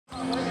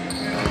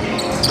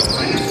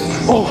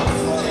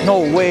No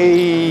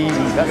way.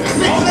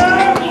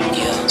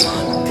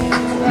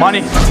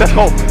 Money, let's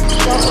go.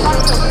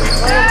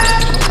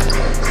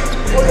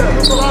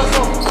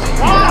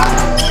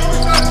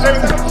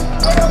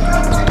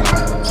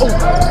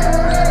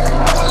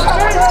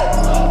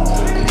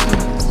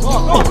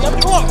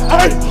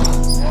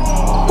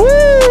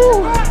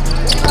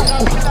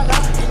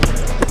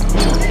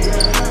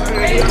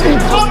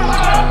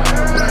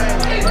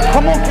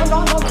 Come on.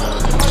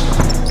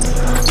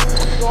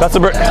 That's a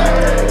brick.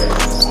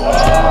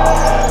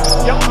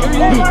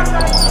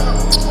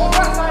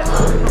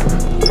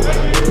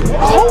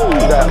 Hold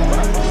that.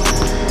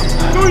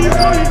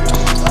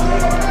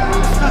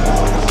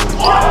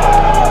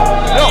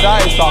 That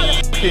is some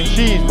fucking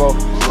cheese, bro.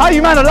 How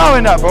you man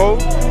allowing that, bro?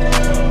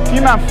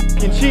 You man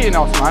fucking cheating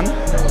us, man.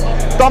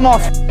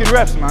 Dumbass fucking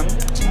refs, man.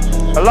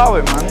 Allow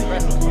it, man.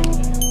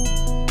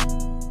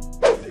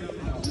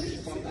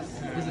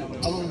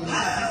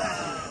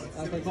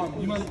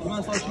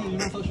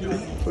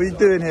 What are you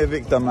doing here,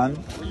 Victor, man?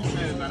 What are you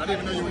saying, man? I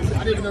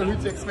didn't even know who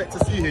to expect to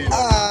see here.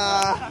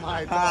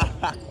 My God.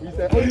 You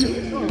said,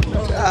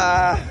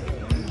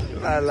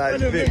 I like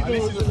Vic.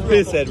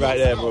 His head right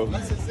there, bro.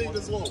 That's a seed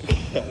as well.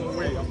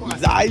 Wait,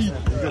 Zai.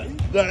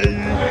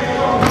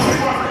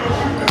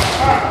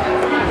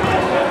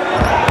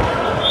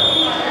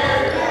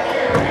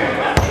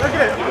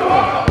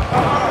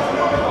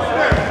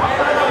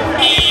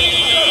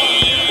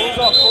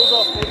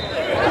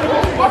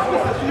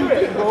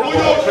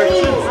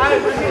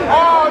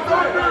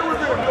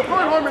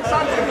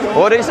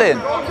 What are they saying?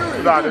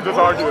 Nah, they're just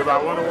arguing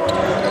about one-on-one.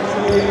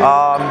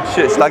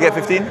 Shit, should I get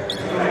 15?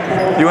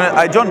 You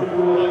wanna, John,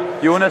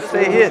 you wanna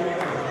stay here?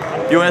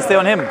 You wanna stay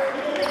on him?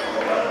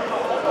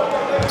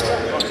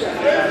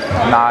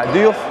 Nah, do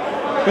you?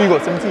 Who you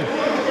got, 17?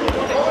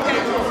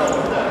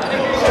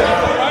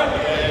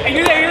 Hey,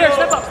 you're there,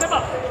 step up.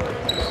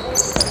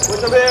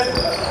 What's up here?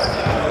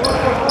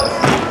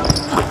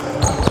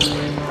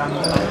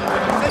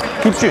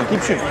 Keep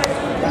shooting.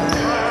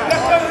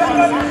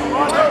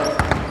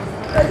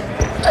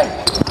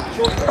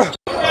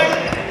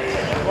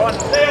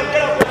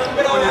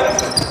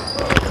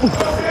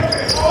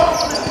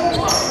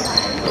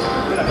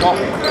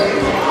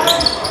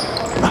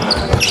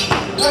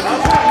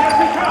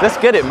 Let's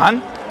get it,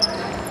 man.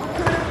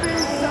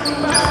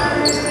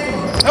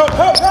 Help!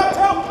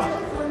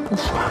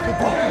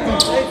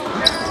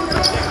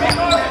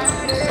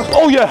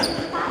 Oh yeah.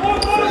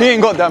 He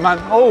ain't got that, man.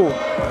 Oh.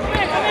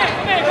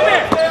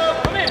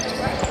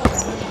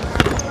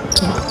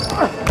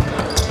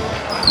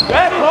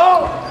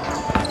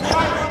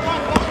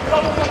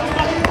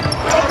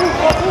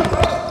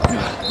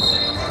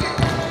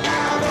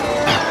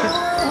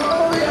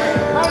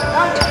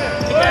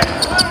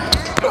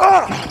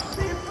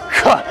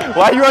 Come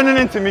Why are you running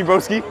into me,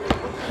 broski?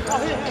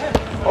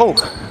 Oh.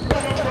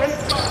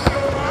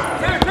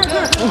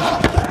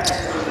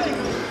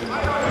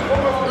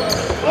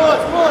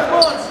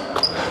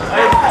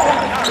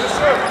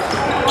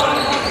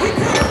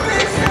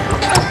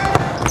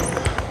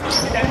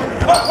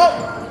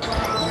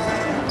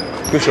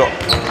 Good shot.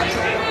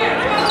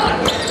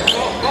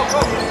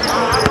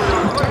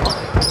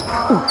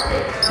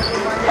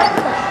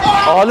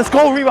 Oh, let's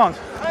go, rebound.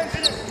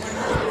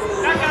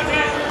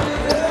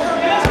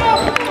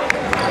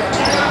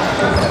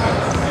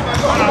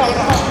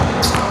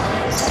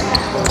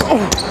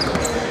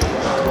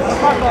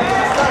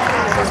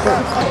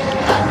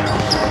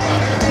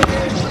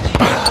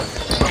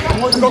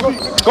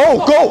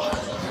 Go!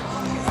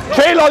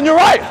 Kayla on your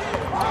right!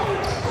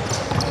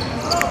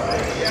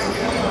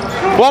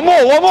 One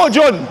more,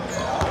 John!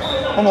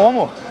 One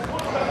more.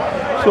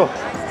 Sure.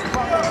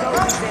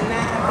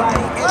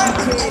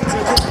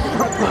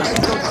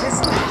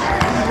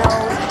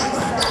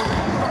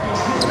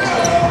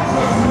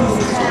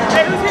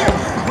 Hey, who's here?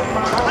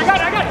 I got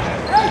it.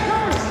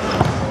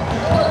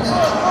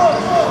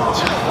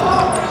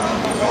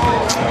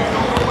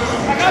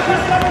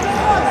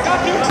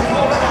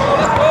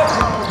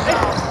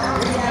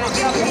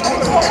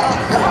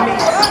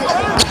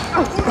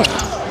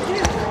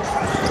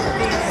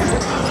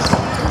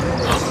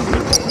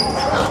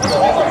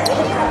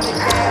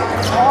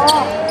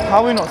 How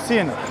are we not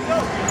seeing it?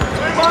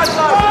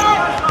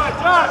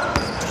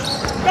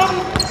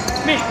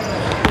 Me.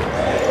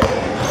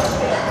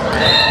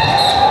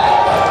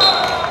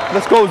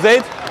 Let's go,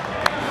 Zaid.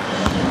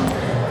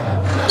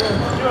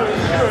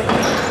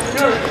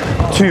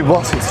 2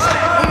 bosses.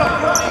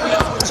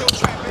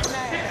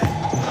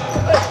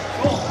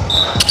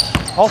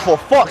 Oh, for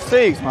fuck's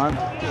sakes, man.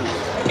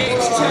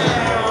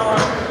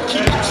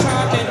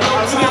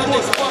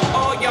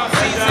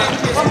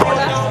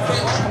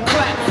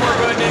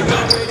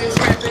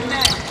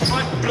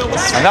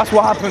 And that's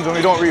what happens when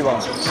we don't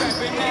rebound.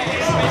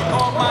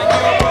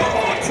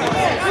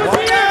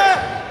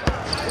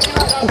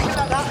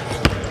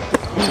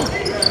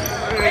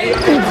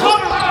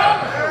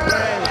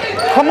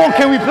 Come on,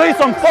 can we play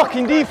some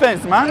fucking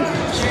defense, man?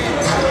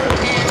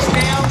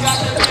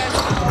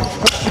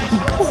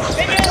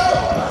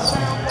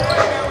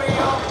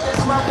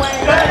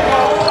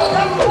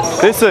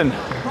 Listen,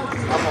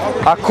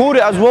 I called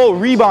it as well,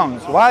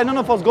 rebounds. Why none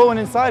of us going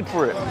inside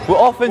for it?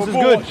 Our offense is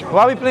good.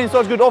 Why are we playing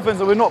such good offense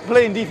and we're not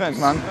playing defense,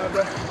 man?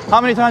 How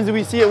many times did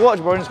we see it watch,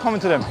 bro, and it's coming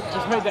to them?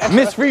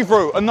 Miss free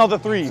throw, another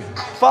three.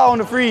 Foul on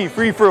the free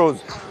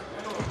throws.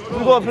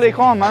 We've got to play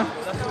calm, man.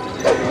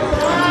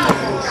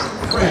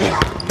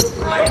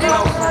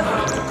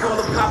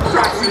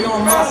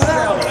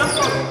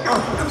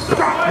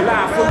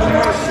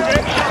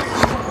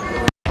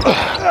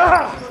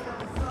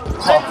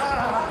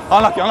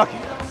 Unlucky, unlucky.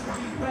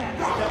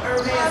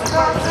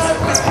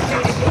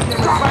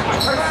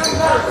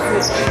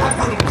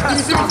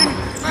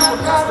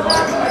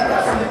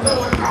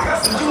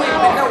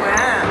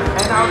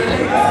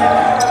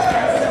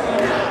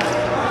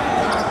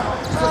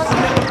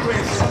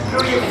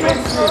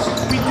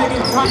 We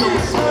digging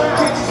tunnels.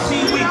 Can't you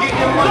see we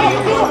getting money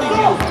only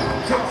you?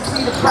 Can't you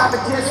see the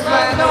private jets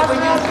flying over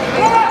you?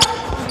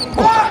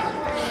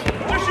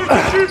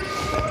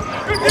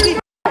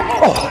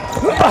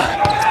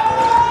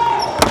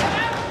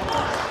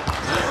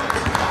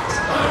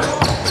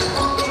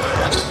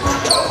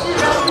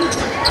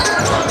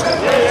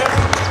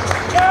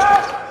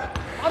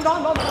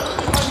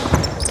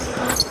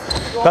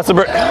 That's a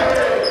brick.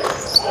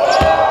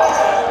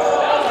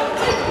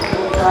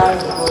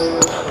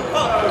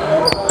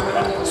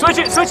 Switch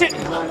it, switch it.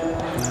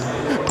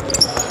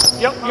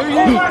 Yep,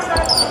 you.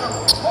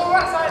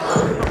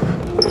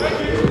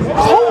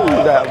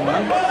 Hold that,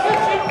 man.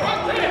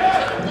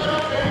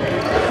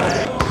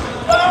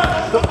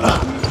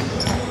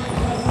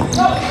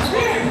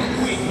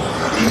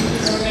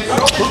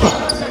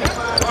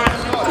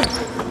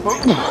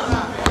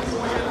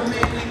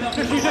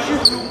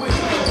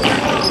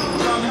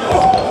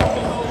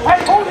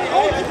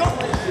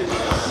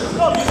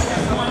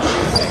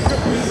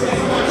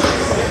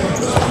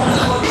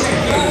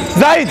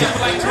 Zaid!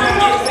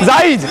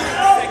 Zaid!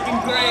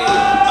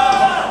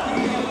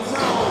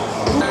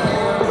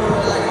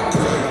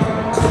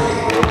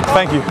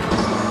 Thank you.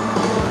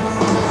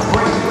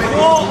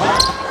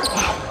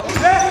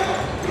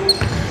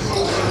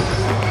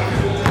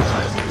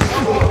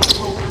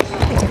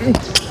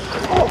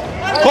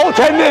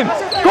 Goaltending!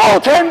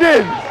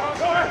 Goaltending!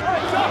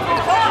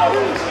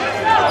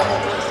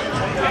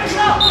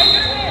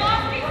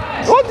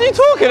 What are you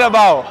talking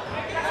about?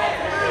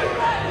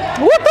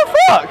 What the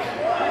fuck?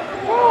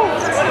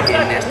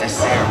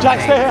 Jack,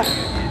 stay here.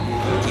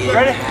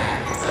 Ready?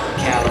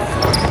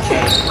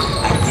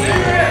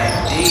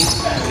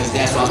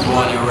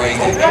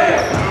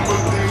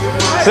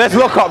 So let's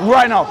lock up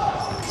right now.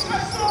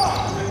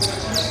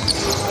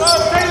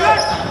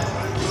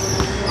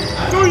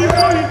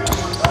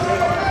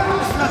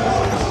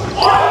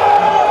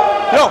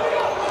 Yo.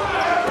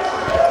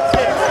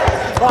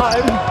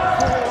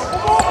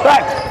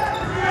 Back.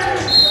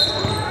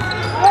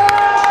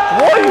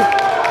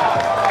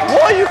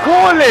 What are you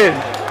calling?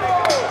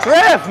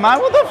 Ref, man,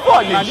 what the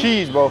fuck? You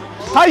cheese, bro.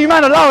 How you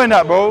man allowing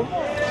that, bro?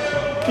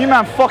 You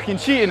man fucking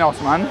cheating us,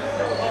 man.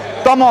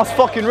 Dumbass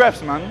fucking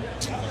refs, man.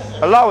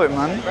 Allow it,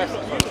 man.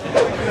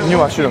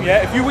 Knew I should have.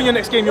 Yeah, if you win your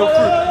next game, you're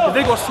through. If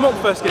they got smoked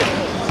first game,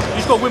 you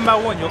just got to win by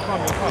one, you're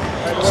calm,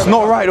 It's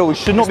not right, though. We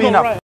should not be in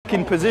that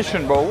fucking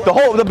position, bro.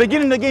 The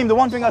beginning of the game, the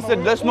one thing I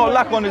said, let's not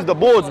lack on is the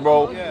boards,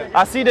 bro.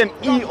 I see them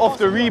eat off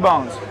the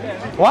rebounds.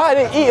 Why are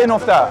they eating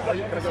off that?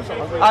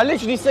 I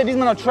literally said these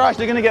men are trash,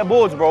 they're going to get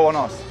boards, bro, on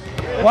us.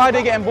 Why are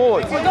they getting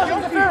boards? Well, that's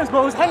interference,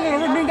 bro. It was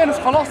hanging on me and Dennis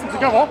Khalas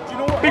together.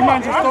 Big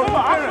man just got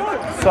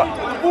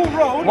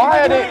why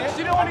are they?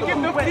 You don't want to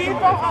give the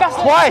feedback. That's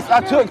Twice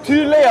I took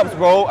 2 layups,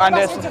 bro, and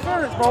that's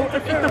interference, bro.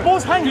 If the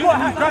ball's hanging, you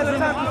got to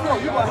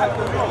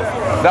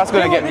that's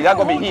gonna get me. That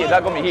got me heated.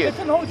 That got me heated.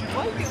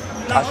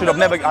 I should have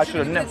never.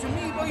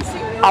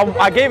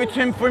 I gave it to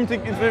him for him to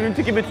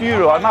give it to you,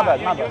 though. My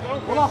bad. I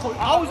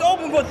was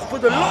open for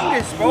the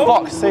longest, bro.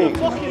 Fuck's sake.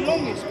 Fucking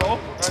longest, bro.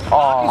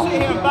 Oh.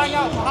 Sit here and bang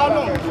out for how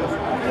long?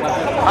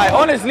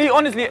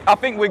 Honestly, I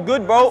think we're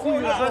good, bro.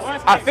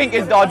 I think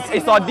it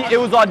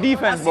was our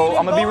defense, bro.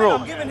 I'm gonna be real.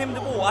 I'm giving him the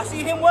ball. I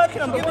see him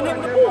working. I'm giving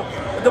him the ball.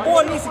 The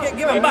ball needs to get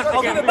given back.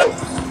 I'll give it back.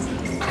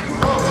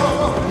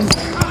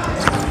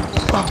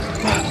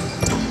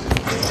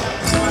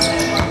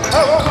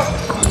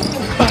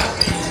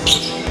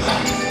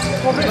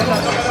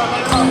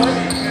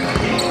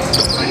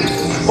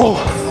 Oh,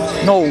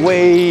 no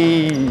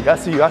way. I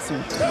see you.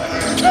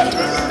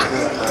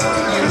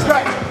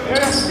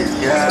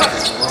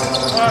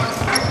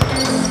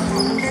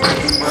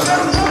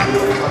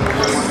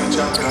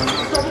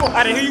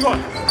 Addy, who you got?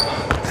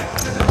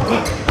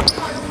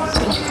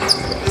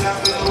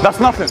 That's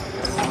nothing.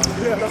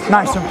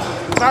 Nice one.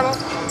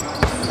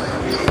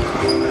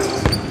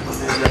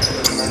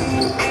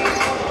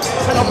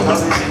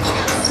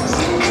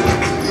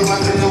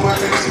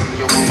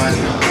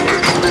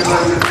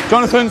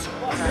 Jonathan's.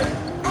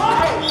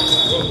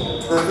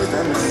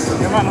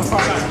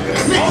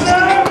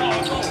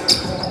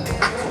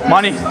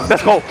 Money,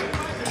 let's go.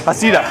 I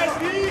see that.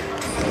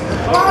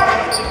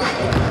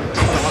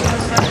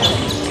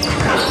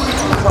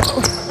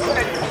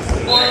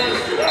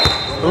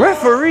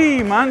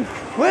 Referee, man.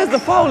 Where's the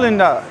foul in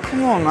that?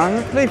 Come on, man.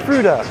 Let's play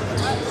through that.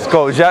 Let's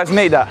go, Jax.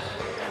 Make that.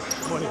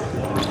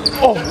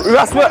 Oh,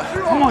 that's what.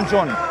 Come on,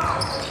 John.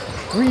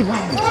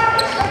 Rebound.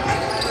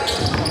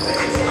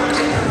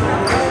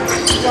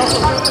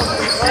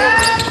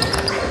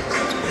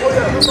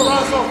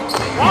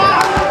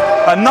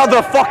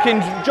 Another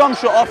fucking jump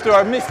shot after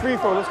I missed free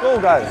throw. Let's go,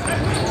 guys.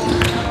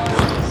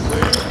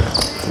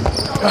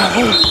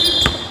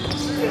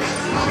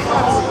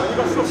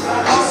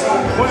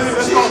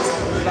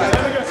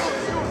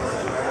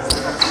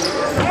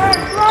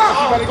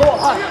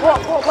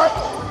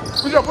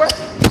 Good job, boy.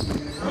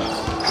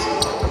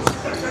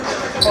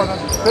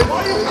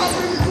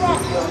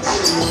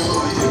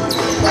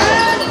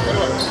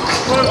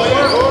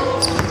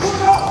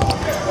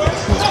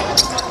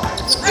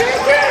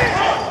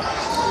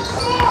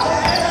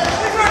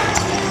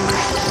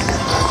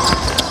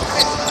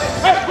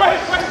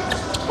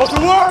 What's the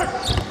word?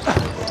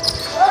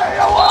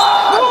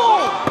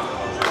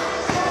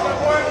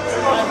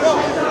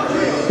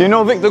 You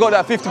know Victor got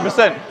that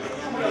 50%.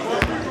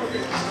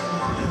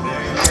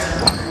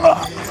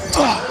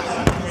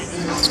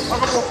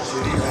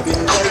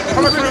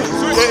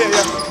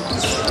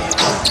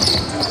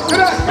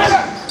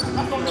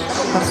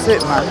 That's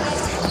it, man.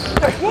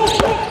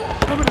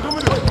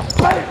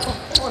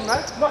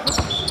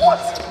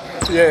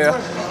 Yeah.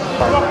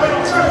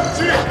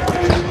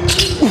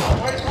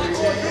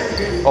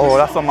 Oh,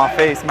 that's on my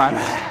face, man.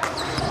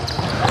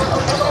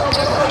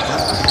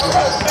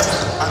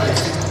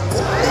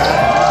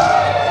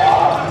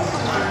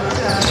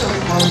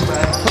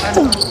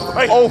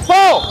 Oh,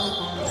 foul!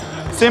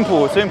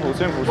 Simple.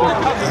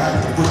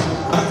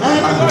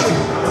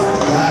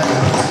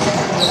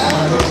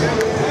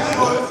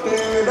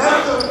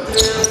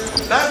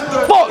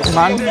 Fuck,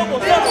 man.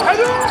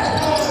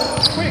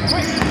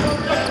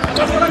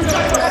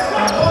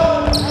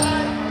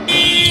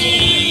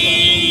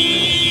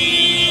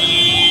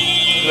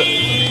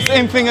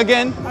 Same thing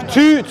again.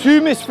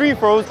 Two missed free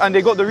throws and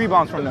they got the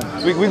rebounds from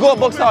them. We got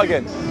boxed out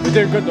again. We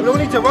did good. We don't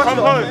need to rush. Come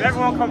home.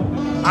 Everyone come.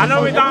 I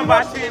know we're down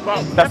by 3,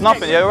 but that's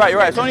nothing. Yeah, you're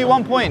right. It's only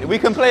 1 point. We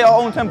can play our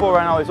own tempo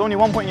right now. It's only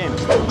 1 point game.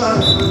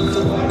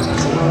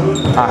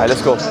 Alright,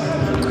 let's go.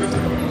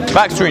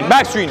 Back screen.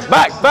 Back.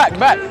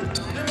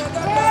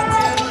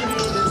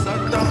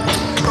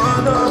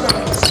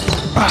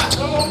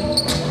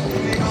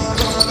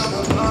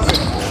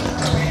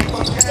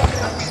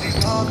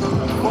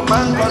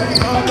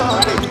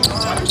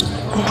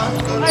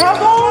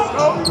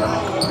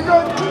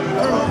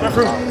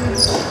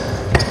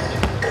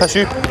 That's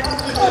you.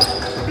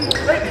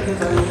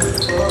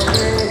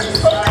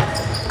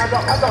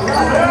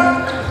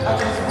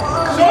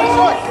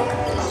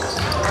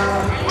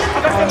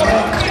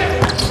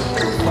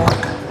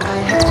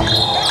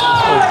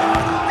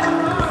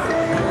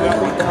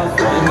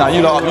 Nah,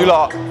 you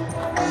lot.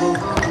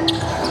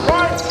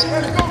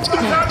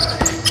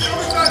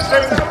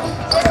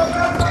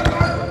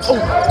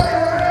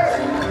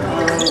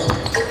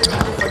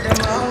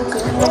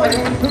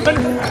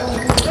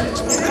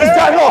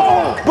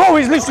 Bro,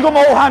 he's literally got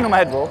my whole hand on my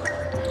head, bro.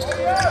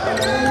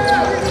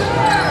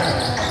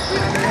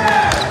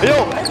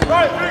 Yo.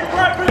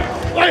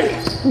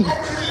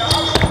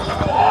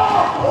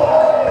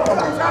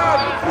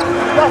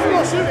 That's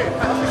not shooting.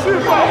 Shoot,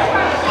 bro.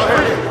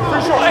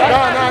 Free shot.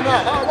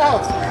 No.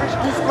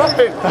 He's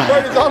flipping. Throw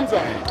his arms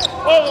up.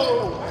 Oh.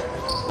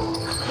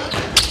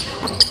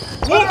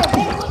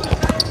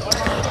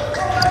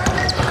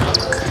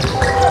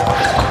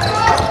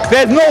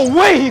 There's no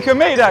way he can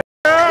make that.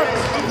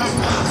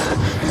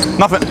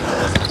 Nothing.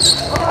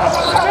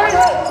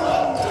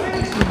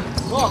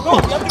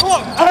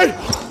 Hey.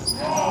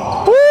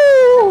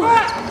 Woo.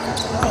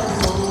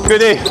 Good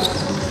day.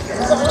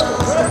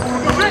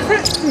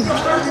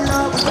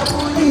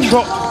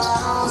 Drop.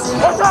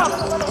 What's up?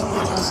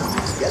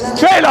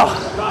 Trailer.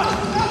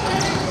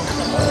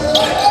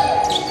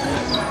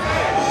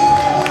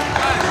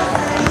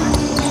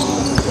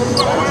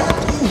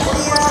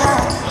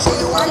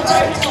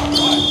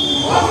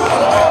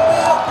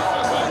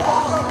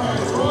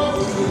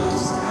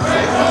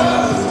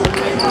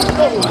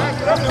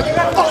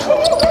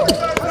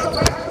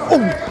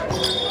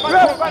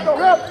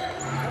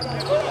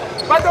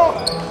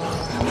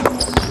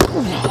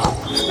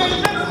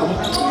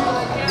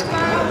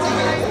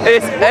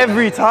 It's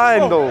every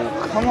time though.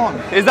 Come on.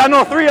 Is that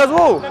not 3 as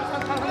well?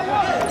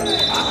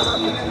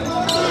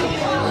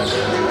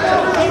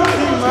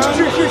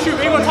 Shoot.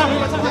 Ain't got time.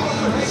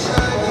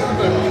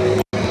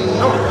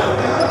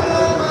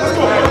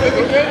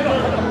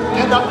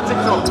 End up the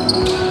TikTok.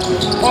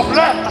 Off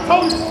left. I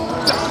told you.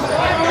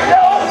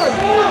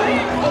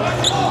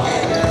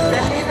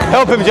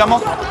 Help him,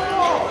 Jamal.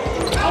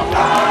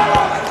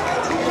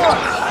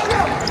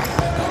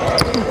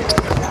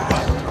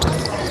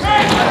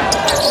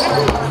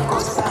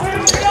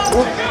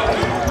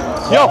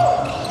 Yo.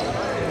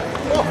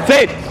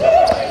 Fade.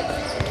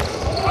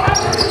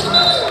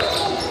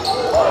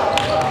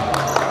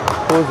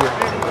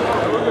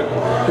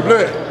 He blew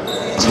it.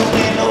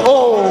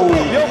 Oh.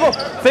 Yo, bro.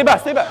 Stay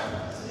back.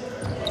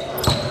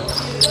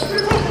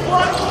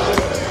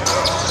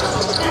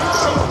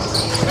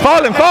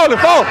 Foul him, foul him,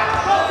 foul!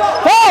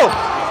 Foul!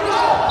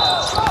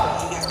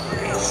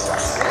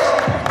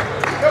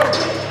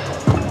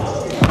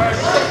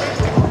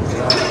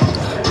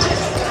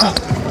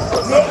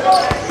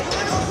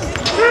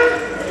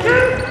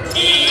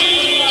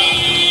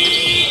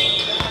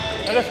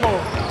 Let's go.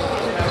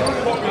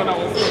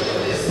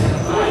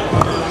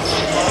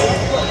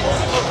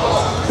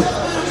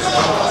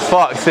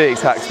 Fuck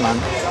sakes, Hacks, man.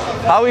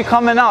 How are we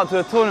coming out to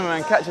a tournament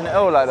and catching an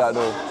L like that,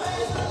 though?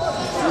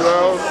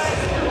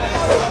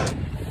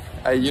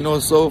 Hey, you know,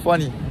 it's so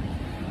funny.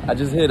 I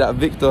just hear that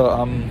Victor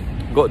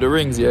got the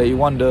rings. Yeah, he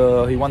won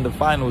the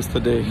finals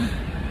today.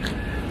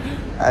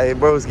 Hey,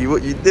 broski,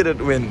 what you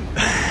didn't win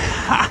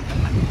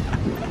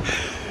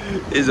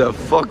is a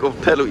fuck off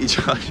penalty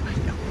charge.